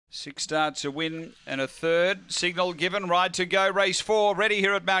6 starts, a win and a third. Signal given, ride to go, race 4, ready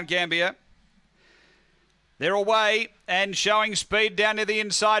here at Mt-Gambier. They're away and showing speed down to the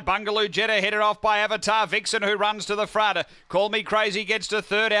inside. Bungaloo Jetta headed off by Avatar Vixen, who runs to the front. Call Me Crazy gets to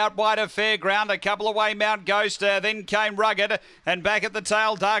third, out wide of Fairground. A couple away, Mount Ghost. Then came Rugged, and back at the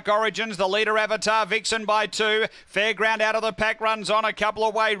tail, Dark Origins. The leader, Avatar Vixen, by 2. Fairground out of the pack, runs on. A couple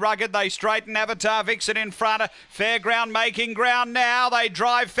away, Rugged. They straighten Avatar Vixen in front. Fairground making ground now. They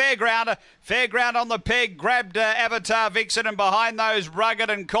drive Fairground. Fairground on the peg, grabbed Avatar Vixen, and behind those Rugged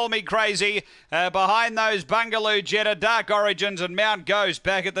and Call Me Crazy. Behind those Bungaloo Jetta, Dark Origins and Mount Ghost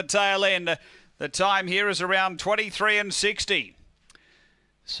back at the tail end. The time here is around 23:60.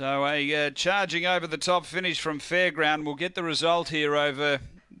 So a charging over the top finish from Fairground will get the result here over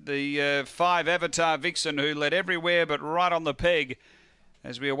the 5 Avatar Vixen, who led everywhere but right on the peg.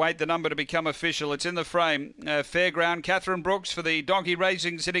 As we await the number to become official, it's in the frame. Fairground, Catherine Brooks for the Donkey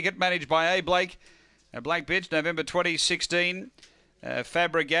Racing Syndicate, managed by A. Blake. Black Bitch, November 2016.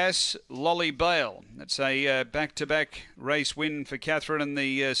 Fabregas, Lolly Bale. That's a back-to-back race win for Catherine and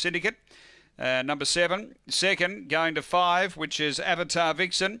the Syndicate. Number 7. Second, going to 5, which is Avatar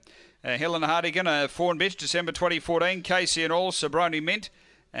Vixen. Helen Hardigan, Fawn Bitch, December 2014. Casey and All, Sabroni Mint.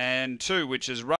 And 2, which is